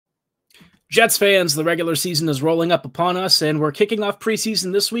Jets fans, the regular season is rolling up upon us, and we're kicking off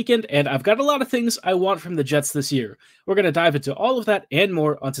preseason this weekend, and I've got a lot of things I want from the Jets this year. We're going to dive into all of that and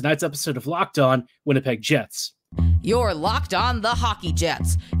more on tonight's episode of Locked On Winnipeg Jets. You're Locked On the Hockey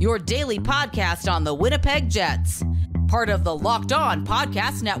Jets, your daily podcast on the Winnipeg Jets. Part of the Locked On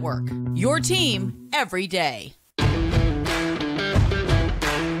Podcast Network, your team every day.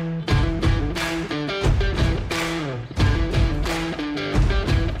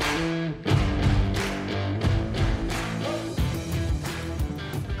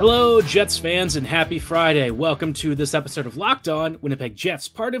 Hello, Jets fans, and happy Friday. Welcome to this episode of Locked On Winnipeg Jets,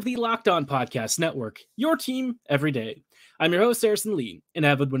 part of the Locked On Podcast Network, your team every day. I'm your host, Harrison Lee, an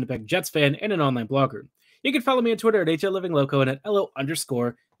avid Winnipeg Jets fan and an online blogger. You can follow me on Twitter at HLLivingLoco and at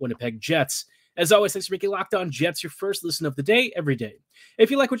LO_Winnipeg Jets. As always, thanks for making Locked On Jets your first listen of the day every day.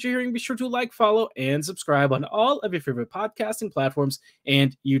 If you like what you're hearing, be sure to like, follow, and subscribe on all of your favorite podcasting platforms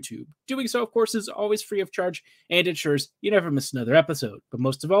and YouTube. Doing so, of course, is always free of charge and ensures you never miss another episode. But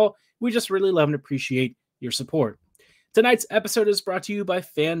most of all, we just really love and appreciate your support. Tonight's episode is brought to you by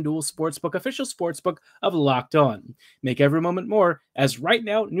FanDuel Sportsbook, official sportsbook of Locked On. Make every moment more, as right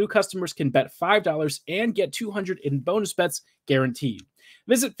now, new customers can bet $5 and get $200 in bonus bets guaranteed.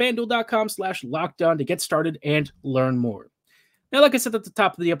 Visit FanDuel.com/LockedOn to get started and learn more. Now, like I said at the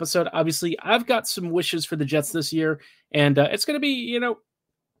top of the episode, obviously, I've got some wishes for the Jets this year, and it's going to be,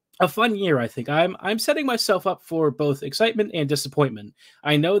 a fun year, I think. I'm setting myself up for both excitement and disappointment.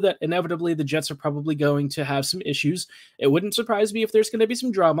 I know that inevitably the Jets are probably going to have some issues. It wouldn't surprise me if there's going to be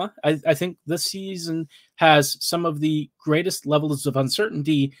some drama. I think this season has some of the greatest levels of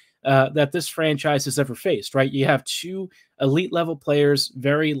uncertainty that this franchise has ever faced, right? You have two elite level players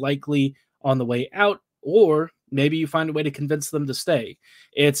very likely on the way out, or maybe you find a way to convince them to stay.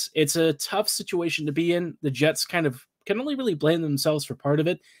 It's a tough situation to be in. The Jets kind of can only really blame themselves for part of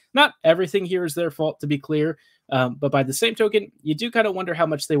it. Not everything here is their fault, to be clear, but by the same token, you do kind of wonder how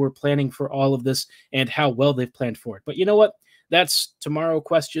much they were planning for all of this and how well they've planned for it. But you know what? That's tomorrow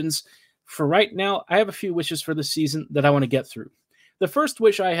questions. For right now, I have a few wishes for the season that I want to get through. The first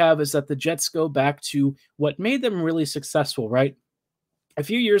wish I have is that the Jets go back to what made them really successful, right? A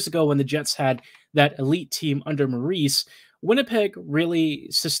few years ago when the Jets had that elite team under Maurice, Winnipeg really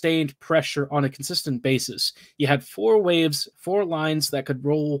sustained pressure on a consistent basis. You had four waves, four lines that could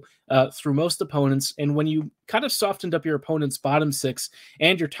roll through most opponents, and when you kind of softened up your opponent's bottom six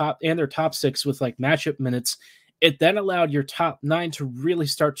and their top six with like matchup minutes, it then allowed your top nine to really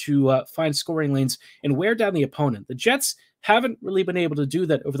start to find scoring lanes and wear down the opponent. The Jets haven't really been able to do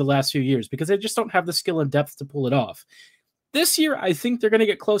that over the last few years because they just don't have the skill and depth to pull it off. This year, I think they're going to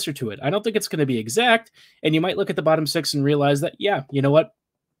get closer to it. I don't think it's going to be exact, and you might look at the bottom six and realize that, yeah, you know what?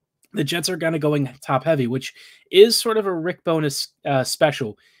 The Jets are kind of going top heavy, which is sort of a Rick bonus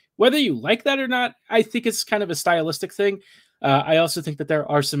special. Whether you like that or not, I think it's kind of a stylistic thing. I also think that there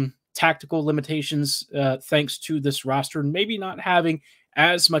are some tactical limitations thanks to this roster and maybe not having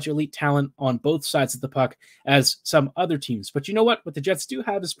as much elite talent on both sides of the puck as some other teams. But you know what? What the Jets do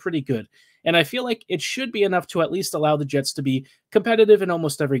have is pretty good. And I feel like it should be enough to at least allow the Jets to be competitive in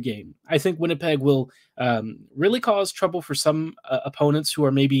almost every game. I think Winnipeg will really cause trouble for some opponents who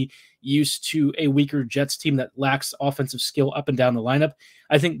are maybe used to a weaker Jets team that lacks offensive skill up and down the lineup.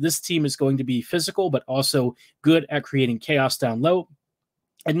 I think this team is going to be physical, but also good at creating chaos down low,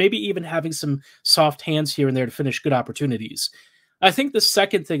 and maybe even having some soft hands here and there to finish good opportunities. I think the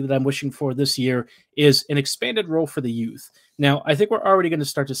second thing that I'm wishing for this year is an expanded role for the youth. Now, I think we're already going to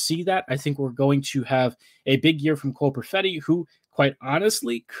start to see that. I think we're going to have a big year from Cole Perfetti, who, quite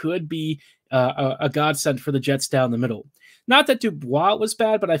honestly, could be a godsend for the Jets down the middle. Not that Dubois was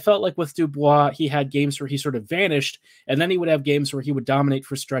bad, but I felt like with Dubois, he had games where he sort of vanished, and then he would have games where he would dominate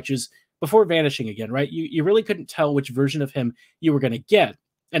for stretches before vanishing again, right? You really couldn't tell which version of him you were going to get.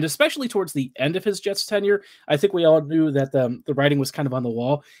 And especially towards the end of his Jets tenure, I think we all knew that the writing was kind of on the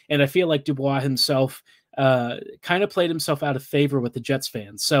wall. And I feel like Dubois himself kind of played himself out of favor with the Jets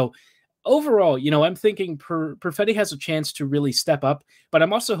fans. So overall, I'm thinking Perfetti has a chance to really step up, but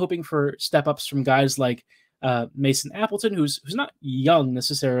I'm also hoping for step-ups from guys like Mason Appleton, who's not young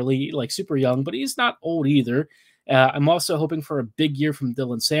necessarily, like super young, but he's not old either. I'm also hoping for a big year from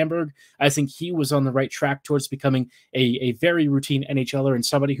Dylan Sandberg. I think he was on the right track towards becoming a very routine NHLer and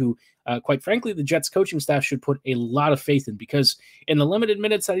somebody who, quite frankly, the Jets coaching staff should put a lot of faith in, because in the limited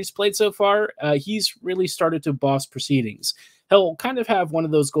minutes that he's played so far, he's really started to boss proceedings. He'll kind of have one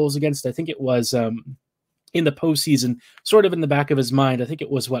of those goals against, I think it was in the postseason, sort of in the back of his mind. I think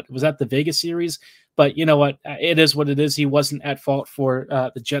it was that the Vegas series? But you know what? It is what it is. He wasn't at fault for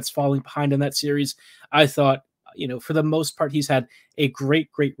the Jets falling behind in that series. I thought for the most part, he's had a great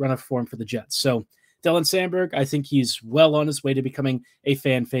run of form for the Jets. So Dylan Sandberg, I think he's well on his way to becoming a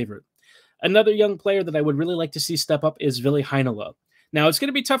fan favorite. Another young player that I would really like to see step up is Ville Heinola. Now, it's going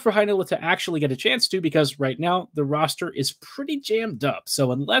to be tough for Heinola to actually get a chance to, because right now the roster is pretty jammed up.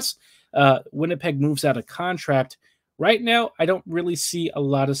 So unless Winnipeg moves out of contract, right now I don't really see a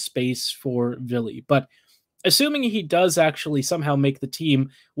lot of space for Ville. But assuming he does actually somehow make the team,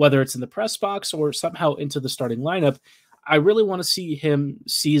 whether it's in the press box or somehow into the starting lineup, I really want to see him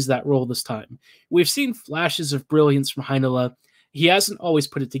seize that role this time. We've seen flashes of brilliance from Heinola. He hasn't always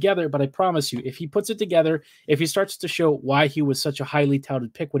put it together, but I promise you, if he puts it together, if he starts to show why he was such a highly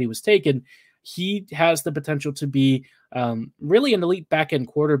touted pick when he was taken, he has the potential to be really an elite back-end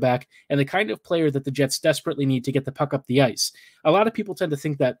quarterback and the kind of player that the Jets desperately need to get the puck up the ice. A lot of people tend to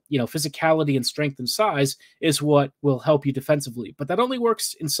think that, physicality and strength and size is what will help you defensively, but that only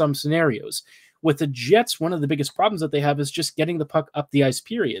works in some scenarios. With the Jets, one of the biggest problems that they have is just getting the puck up the ice,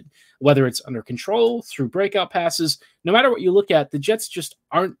 period. Whether it's under control, through breakout passes, no matter what you look at, the Jets just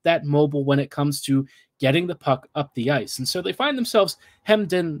aren't that mobile when it comes to getting the puck up the ice. And so they find themselves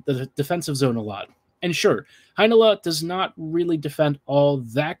hemmed in the defensive zone a lot. And sure, Heinola does not really defend all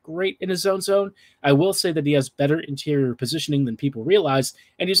that great in his own zone. I will say that he has better interior positioning than people realize,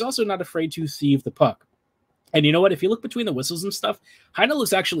 and he's also not afraid to thieve the puck. And you know what? If you look between the whistles and stuff, Heinola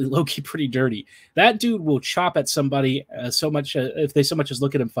is actually low-key pretty dirty. That dude will chop at somebody so much if they so much as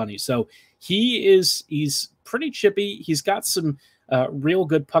look at him funny. So he's pretty chippy. He's got some real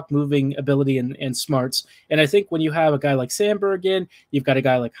good puck-moving ability and smarts. And I think when you have a guy like Sandberg in, you've got a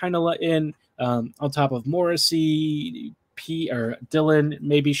guy like Heinola in, on top of Morrissey, or Dylan,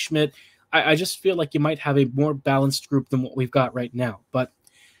 maybe Schmidt, I just feel like you might have a more balanced group than what we've got right now. But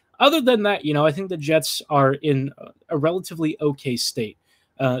other than that, I think the Jets are in a relatively okay state.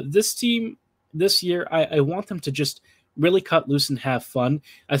 This team this year, I want them to just really cut loose and have fun.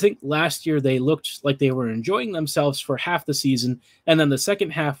 I think last year they looked like they were enjoying themselves for half the season, and then the second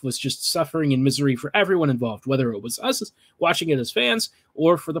half was just suffering and misery for everyone involved, whether it was us watching it as fans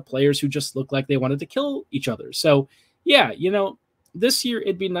or for the players who just looked like they wanted to kill each other. So, yeah, this year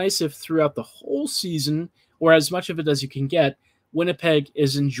it'd be nice if throughout the whole season, or as much of it as you can get, Winnipeg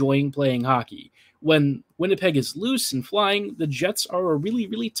is enjoying playing hockey. When Winnipeg is loose and flying, the Jets are a really,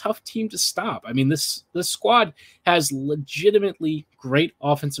 really tough team to stop. I mean, this squad has legitimately great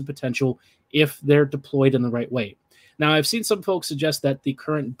offensive potential if they're deployed in the right way. Now, I've seen some folks suggest that the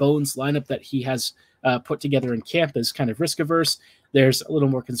current Bones lineup that he has put together in camp is kind of risk-averse. There's a little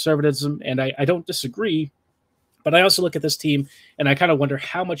more conservatism, and I don't disagree. But I also look at this team, and I kind of wonder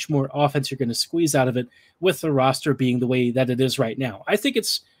how much more offense you're going to squeeze out of it with the roster being the way that it is right now. I think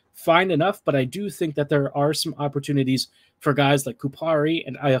it's fine enough, but I do think that there are some opportunities for guys like Kupari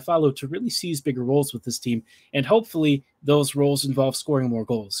and Iafallo to really seize bigger roles with this team, and hopefully those roles involve scoring more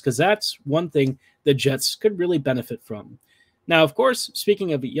goals, because that's one thing the Jets could really benefit from. Now, of course,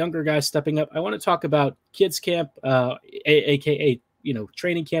 speaking of younger guys stepping up, I want to talk about Kids Camp, aka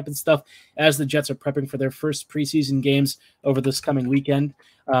training camp and stuff, as the Jets are prepping for their first preseason games over this coming weekend.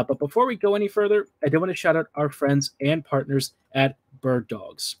 But before we go any further, I do want to shout out our friends and partners at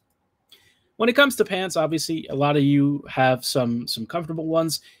Birddogs. When it comes to pants, obviously, a lot of you have some comfortable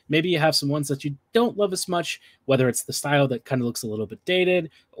ones. Maybe you have some ones that you don't love as much, whether it's the style that kind of looks a little bit dated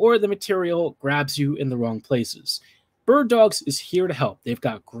or the material grabs you in the wrong places. Birddogs is here to help. They've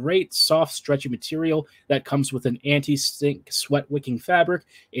got great, soft, stretchy material that comes with an anti-stink, sweat-wicking fabric.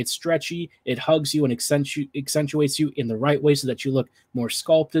 It's stretchy, it hugs you and accentuates you in the right way so that you look more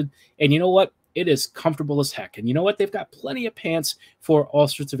sculpted. And you know what? It is comfortable as heck. And you know what? They've got plenty of pants for all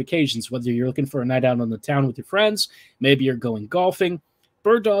sorts of occasions, whether you're looking for a night out on the town with your friends, maybe you're going golfing.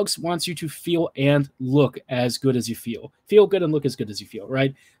 Birddogs wants you to feel and look as good as you feel. Feel good and look as good as you feel,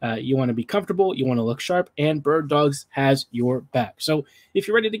 right? You want to be comfortable, you want to look sharp, and Birddogs has your back. So if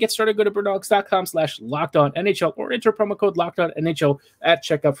you're ready to get started, go to birddogs.com/LockedOnNHL or enter promo code LockedOnNHL at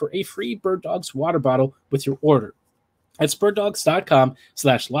checkout for a free Birddogs water bottle with your order. That's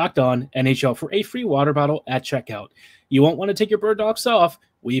birddogs.com/LockedOnNHL for a free water bottle at checkout. You won't want to take your Birddogs off,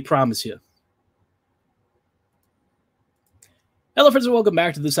 we promise you. Hello, friends, and welcome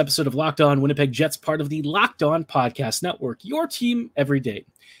back to this episode of Locked On Winnipeg Jets, part of the Locked On Podcast Network, your team every day.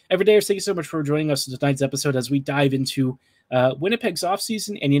 Every day, thank you so much for joining us in tonight's episode as we dive into Winnipeg's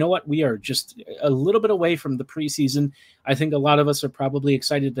offseason. And you know what? We are just a little bit away from the preseason. I think a lot of us are probably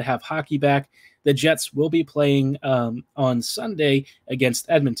excited to have hockey back. The Jets will be playing on Sunday against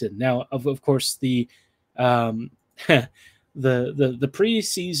Edmonton. Now, of course, the preseason,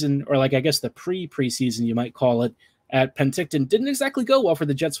 or like I guess the pre-preseason, you might call it, at Penticton didn't exactly go well for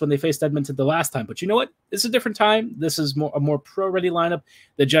the Jets when they faced Edmonton the last time. But you know what? It's a different time. This is a more pro-ready lineup.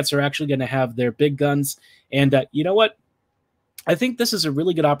 The Jets are actually going to have their big guns. And you know what? I think this is a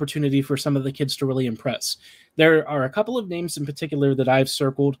really good opportunity for some of the kids to really impress. There are a couple of names in particular that I've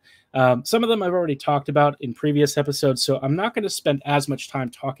circled. Some of them I've already talked about in previous episodes, so I'm not going to spend as much time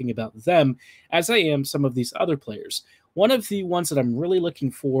talking about them as I am some of these other players. One of the ones that I'm really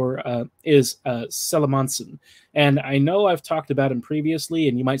looking for is Salamonson. And I know I've talked about him previously,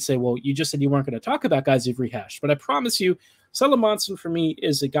 and you might say, well, you just said you weren't going to talk about guys you've rehashed. But I promise you, Salamonson for me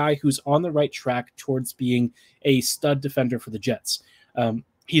is a guy who's on the right track towards being a stud defender for the Jets.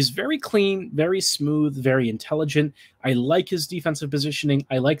 He's very clean, very smooth, very intelligent. I like his defensive positioning.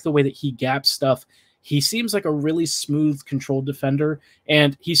 I like the way that he gaps stuff. He seems like a really smooth, controlled defender,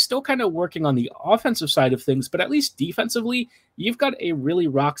 and he's still kind of working on the offensive side of things, but at least defensively, you've got a really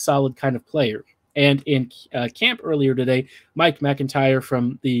rock-solid kind of player. And in camp earlier today, Mike McIntyre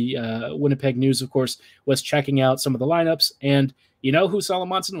from the Winnipeg News, of course, was checking out some of the lineups, and you know who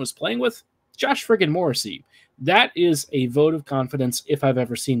Salamonson was playing with? Josh friggin' Morrissey. That is a vote of confidence if I've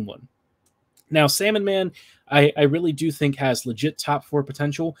ever seen one. Now, Salmon Man, I really do think has legit top 4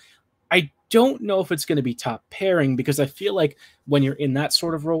 potential. I don't know if it's going to be top pairing because I feel like when you're in that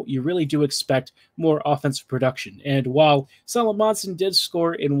sort of role, you really do expect more offensive production. And while Salamonson did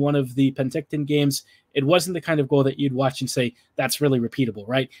score in one of the Penticton games, it wasn't the kind of goal that you'd watch and say, that's really repeatable,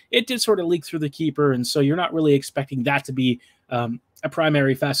 right? It did sort of leak through the keeper, and so you're not really expecting that to be a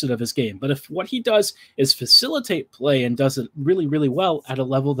primary facet of his game. But if what he does is facilitate play and does it really, really well at a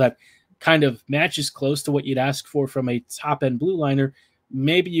level that kind of matches close to what you'd ask for from a top-end blue liner,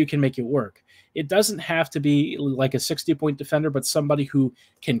 maybe you can make it work. It doesn't have to be like a 60-point defender, but somebody who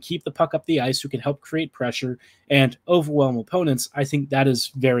can keep the puck up the ice, who can help create pressure and overwhelm opponents. I think that is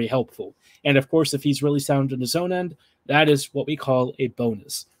very helpful. And of course, if he's really sound in his own end, that is what we call a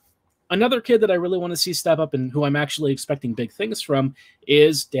bonus. Another kid that I really want to see step up and who I'm actually expecting big things from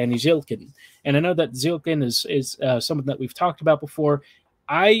is Danny Zilkin. And I know that Zilkin is someone that we've talked about before.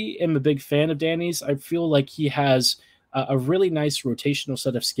 I am a big fan of Danny's. I feel like he has a really nice rotational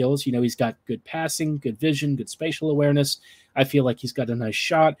set of skills. You know, he's got good passing, good vision, good spatial awareness. I feel like he's got a nice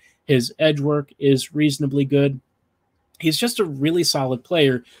shot. His edge work is reasonably good. He's just a really solid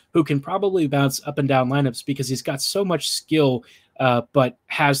player who can probably bounce up and down lineups because he's got so much skill, but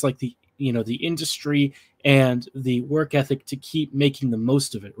has like the industry and the work ethic to keep making the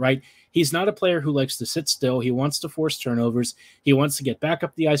most of it, right? He's not a player who likes to sit still. He wants to force turnovers. He wants to get back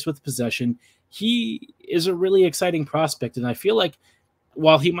up the ice with possession. He is a really exciting prospect, and I feel like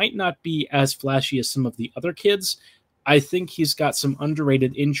while he might not be as flashy as some of the other kids, I think he's got some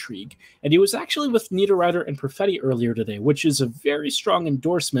underrated intrigue. And he was actually with Niederreiter and Perfetti earlier today, which is a very strong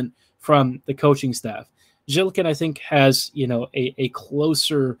endorsement from the coaching staff. Zilkin, I think, has, you know, a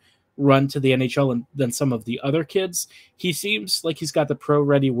closer run to the NHL than some of the other kids. He seems like he's got the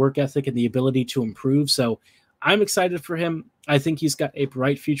pro-ready work ethic and the ability to improve, so I'm excited for him. I think he's got a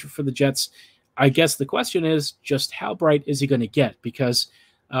bright future for the Jets. I guess the question is just how bright is he going to get? Because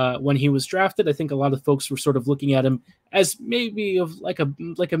when he was drafted, I think a lot of folks were sort of looking at him as maybe of like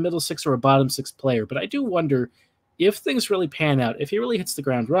a middle 6 or a bottom 6 player. But I do wonder if things really pan out, if he really hits the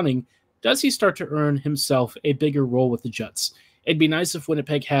ground running, does he start to earn himself a bigger role with the Jets? It'd be nice if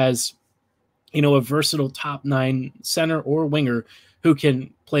Winnipeg has, you know, a versatile top 9 center or winger who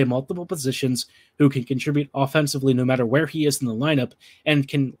can play multiple positions, who can contribute offensively no matter where he is in the lineup, and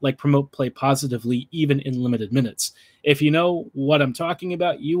can like promote play positively even in limited minutes. If you know what I'm talking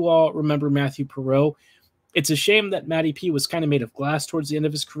about, you all remember Matthew Perreault. It's a shame that Matty P was kind of made of glass towards the end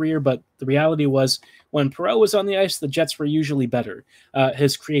of his career, but the reality was when Perreault was on the ice, the Jets were usually better.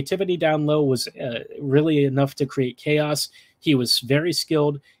 His creativity down low was really enough to create chaos. He was very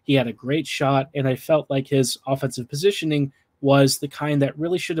skilled. He had a great shot, and I felt like his offensive positioning was the kind that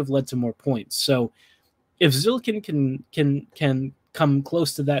really should have led to more points. So if Zilkin can come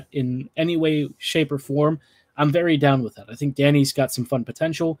close to that in any way, shape, or form, I'm very down with that. I think Danny's got some fun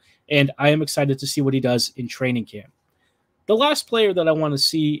potential, and I am excited to see what he does in training camp. The last player that I want to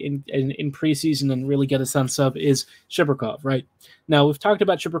see in preseason and really get a sense of is Chibrikov, right? Now, we've talked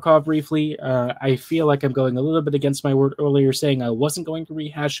about Chibrikov briefly. I feel like I'm going a little bit against my word earlier saying I wasn't going to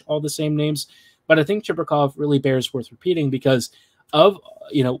rehash all the same names, but I think Chibrikov really bears worth repeating because of,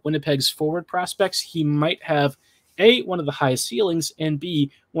 you know, Winnipeg's forward prospects. He might have A, one of the highest ceilings, and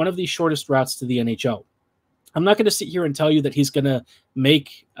B, one of the shortest routes to the NHL. I'm not going to sit here and tell you that he's going to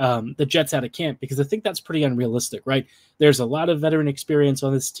make the Jets out of camp, because I think that's pretty unrealistic, right? There's a lot of veteran experience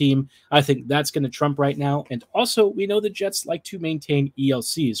on this team. I think that's going to trump right now. And also, we know the Jets like to maintain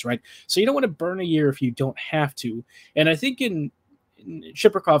ELCs, right? So you don't want to burn a year if you don't have to. And I think in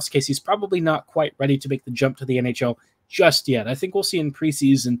Chibrakov's case, he's probably not quite ready to make the jump to the NHL just yet. I think we'll see in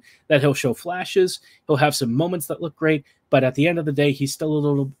preseason that he'll show flashes. He'll have some moments that look great, but at the end of the day, he's still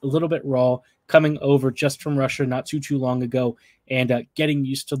a little bit raw, coming over just from Russia not too long ago, and getting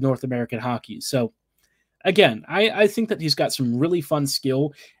used to North American hockey. So again, I think that he's got some really fun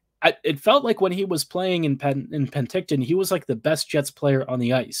skill. It felt like when he was playing in Penticton, he was like the best Jets player on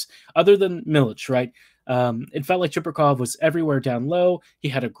the ice, other than Milic, right? It felt like Chibrikov was everywhere down low. He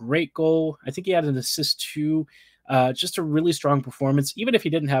had a great goal. I think he had an assist too. Just a really strong performance, even if he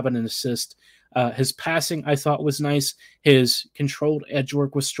didn't have an assist. His passing, I thought, was nice. His controlled edge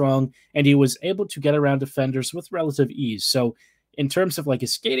work was strong, and he was able to get around defenders with relative ease. So in terms of like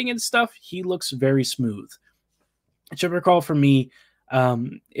his skating and stuff, he looks very smooth. Chibrikov, for me,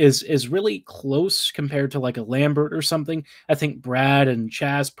 is really close compared to like a Lambert or something. I think Brad and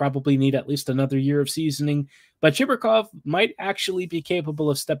Chaz probably need at least another year of seasoning, but Chibrikov might actually be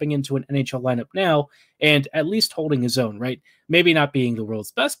capable of stepping into an NHL lineup now and at least holding his own, right? Maybe not being the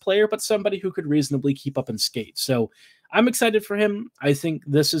world's best player, but somebody who could reasonably keep up and skate. So I'm excited for him. I think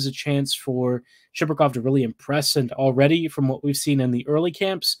this is a chance for Chibrikov to really impress, and already from what we've seen in the early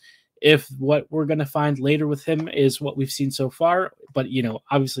camps, if what we're going to find later with him is what we've seen so far, but, you know,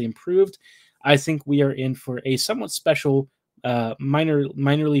 obviously improved, I think we are in for a somewhat special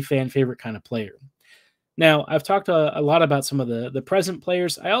minorly fan favorite kind of player. Now, I've talked a lot about some of the present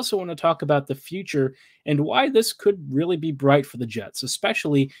players. I also want to talk about the future and why this could really be bright for the Jets,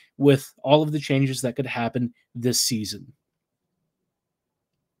 especially with all of the changes that could happen this season.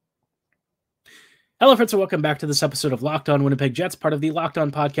 Hello, friends, and welcome back to this episode of Locked On Winnipeg Jets, part of the Locked On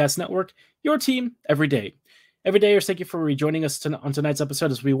Podcast Network, your team every day. Every day, thank you for rejoining us on tonight's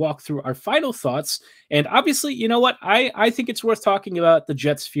episode as we walk through our final thoughts. And obviously, you know what? I think it's worth talking about the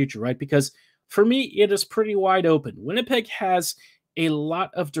Jets' future, right? Because for me, it is pretty wide open. Winnipeg has a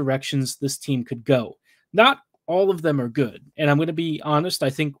lot of directions this team could go. Not all of them are good. And I'm going to be honest, I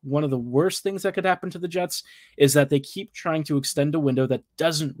think one of the worst things that could happen to the Jets is that they keep trying to extend a window that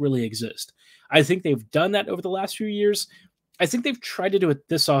doesn't really exist. I think they've done that over the last few years. I think they've tried to do it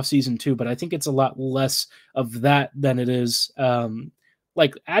this offseason too, but I think it's a lot less of that than it is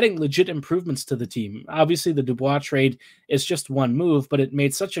like adding legit improvements to the team. Obviously, the Dubois trade is just one move, but it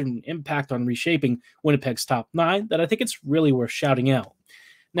made such an impact on reshaping Winnipeg's top nine that I think it's really worth shouting out.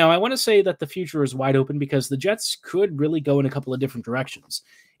 Now, I want to say that the future is wide open because the Jets could really go in a couple of different directions.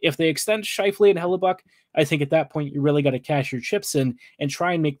 If they extend Scheifele and Hellebuck, I think at that point you really got to cash your chips in and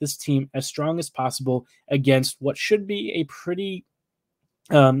try and make this team as strong as possible against what should be a pretty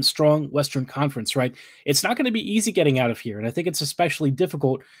strong Western Conference, right? It's not going to be easy getting out of here, and I think it's especially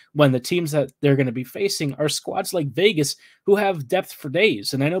difficult when the teams that they're going to be facing are squads like Vegas who have depth for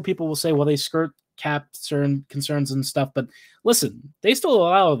days. And I know people will say, well, they skirt cap concerns and stuff, but listen, they still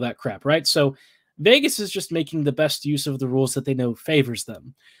allow that crap, right? So Vegas is just making the best use of the rules that they know favors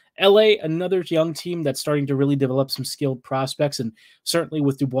them. LA, another young team that's starting to really develop some skilled prospects, and certainly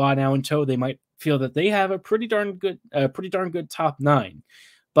with Dubois now in tow, they might feel that they have a pretty darn good top nine.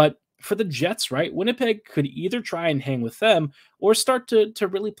 But for the Jets, right, Winnipeg could either try and hang with them or start to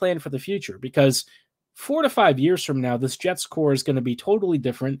really plan for the future, because 4 to 5 years from now, this Jets core is going to be totally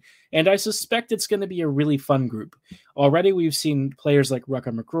different, and I suspect it's going to be a really fun group. Already, we've seen players like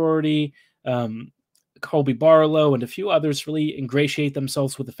Rucker McCrory, Colby Barlow, and a few others really ingratiate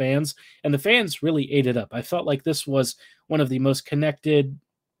themselves with the fans, and the fans really ate it up. I felt like this was one of the most connected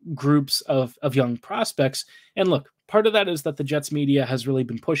groups of young prospects. And look, part of that is that the Jets media has really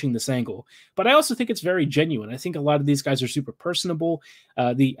been pushing this angle, but I also think it's very genuine. I think a lot of these guys are super personable.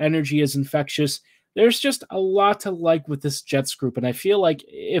 The energy is infectious. There's just a lot to like with this Jets group, and I feel like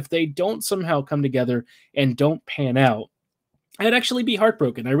if they don't somehow come together and don't pan out, I'd actually be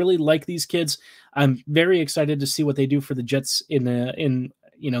heartbroken. I really like these kids. I'm very excited to see what they do for the Jets in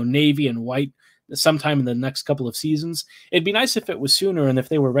navy and white sometime in the next couple of seasons. It'd be nice if it was sooner and if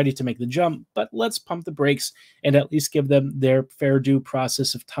they were ready to make the jump, but let's pump the brakes and at least give them their fair due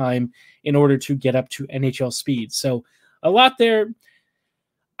process of time in order to get up to NHL speed. So a lot there.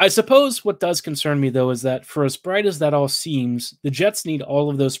 I suppose what does concern me, though, is that for as bright as that all seems, the Jets need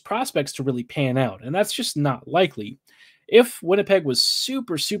all of those prospects to really pan out, and that's just not likely. If Winnipeg was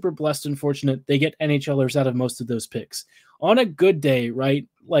super blessed and fortunate, they get NHLers out of most of those picks. On a good day, right,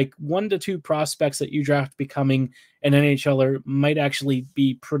 like 1 to 2 prospects that you draft becoming an NHLer might actually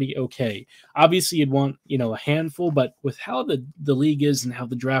be pretty okay. Obviously, you'd want, a handful, but with how the league is and how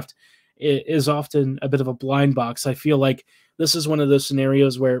the draft is often a bit of a blind box, I feel like this is one of those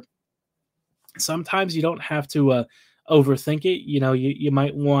scenarios where sometimes you don't have to overthink it. You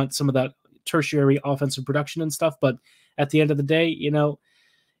might want some of that tertiary offensive production and stuff, but at the end of the day,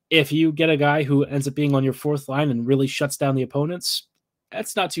 if you get a guy who ends up being on your fourth line and really shuts down the opponents,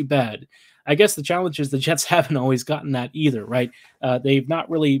 that's not too bad. I guess the challenge is the Jets haven't always gotten that either, right? They've not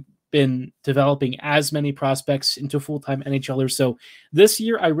really been developing as many prospects into full-time NHLers. So this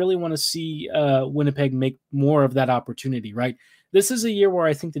year, I really want to see Winnipeg make more of that opportunity, right? This is a year where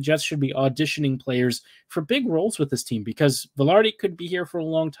I think the Jets should be auditioning players for big roles with this team, because Velarde could be here for a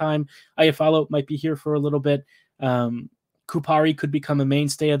long time. Iafallo might be here for a little bit. Kupari could become a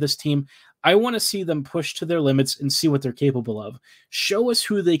mainstay of this team. I want to see them push to their limits and see what they're capable of. Show us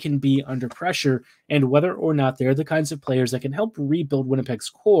who they can be under pressure and whether or not they're the kinds of players that can help rebuild Winnipeg's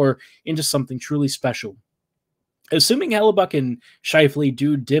core into something truly special. Assuming Hellebuyck and Scheifele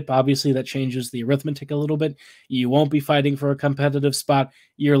do dip, obviously that changes the arithmetic a little bit. You won't be fighting for a competitive spot.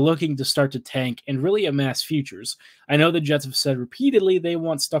 You're looking to start to tank and really amass futures. I know the Jets have said repeatedly they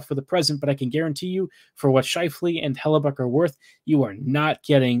want stuff for the present, but I can guarantee you for what Scheifele and Hellebuyck are worth, you are not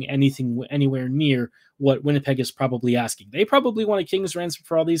getting anything anywhere near what Winnipeg is probably asking. They probably want a king's ransom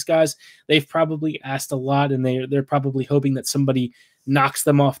for all these guys. They've probably asked a lot, and they're probably hoping that somebody knocks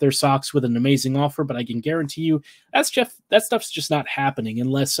them off their socks with an amazing offer, but I can guarantee you that stuff's just not happening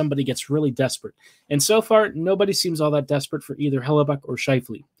unless somebody gets really desperate. And so far, nobody seems all that desperate for either Hellebuyck or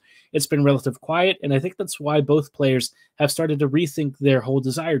Scheifele. It's been relatively quiet, and I think that's why both players have started to rethink their whole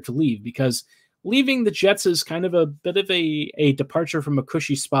desire to leave, because leaving the Jets is kind of a bit of a departure from a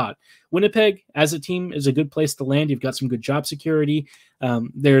cushy spot. Winnipeg, as a team, is a good place to land. You've got some good job security.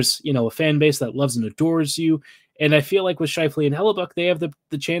 There's, a fan base that loves and adores you. And I feel like with Scheifele and Hellebuyck, they have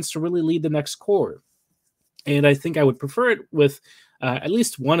the chance to really lead the next core. And I think I would prefer it with at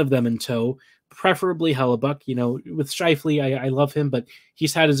least one of them in tow, preferably Hellebuyck. With Scheifele, I love him, but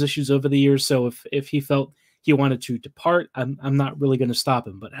he's had his issues over the years. So if he felt he wanted to depart, I'm not really going to stop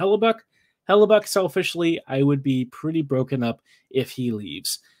him. But Hellebuyck, selfishly, I would be pretty broken up if he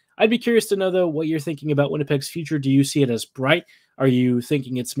leaves. I'd be curious to know, though, what you're thinking about Winnipeg's future. Do you see it as bright? Are you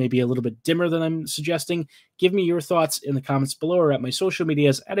thinking it's maybe a little bit dimmer than I'm suggesting? Give me your thoughts in the comments below or at my social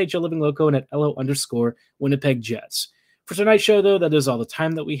medias at HLLivingLoco and at LO_Winnipeg Jets. For tonight's show, though, that is all the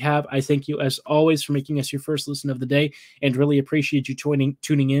time that we have. I thank you, as always, for making us your first listen of the day and really appreciate you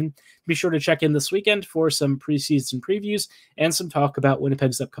tuning in. Be sure to check in this weekend for some preseason previews and some talk about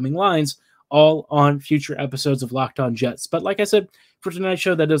Winnipeg's upcoming lines, all on future episodes of Locked On Jets. But like I said, for tonight's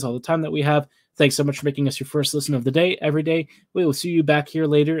show, that is all the time that we have. Thanks so much for making us your first listen of the day every day. We will see you back here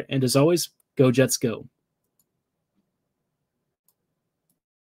later. And as always, go Jets go.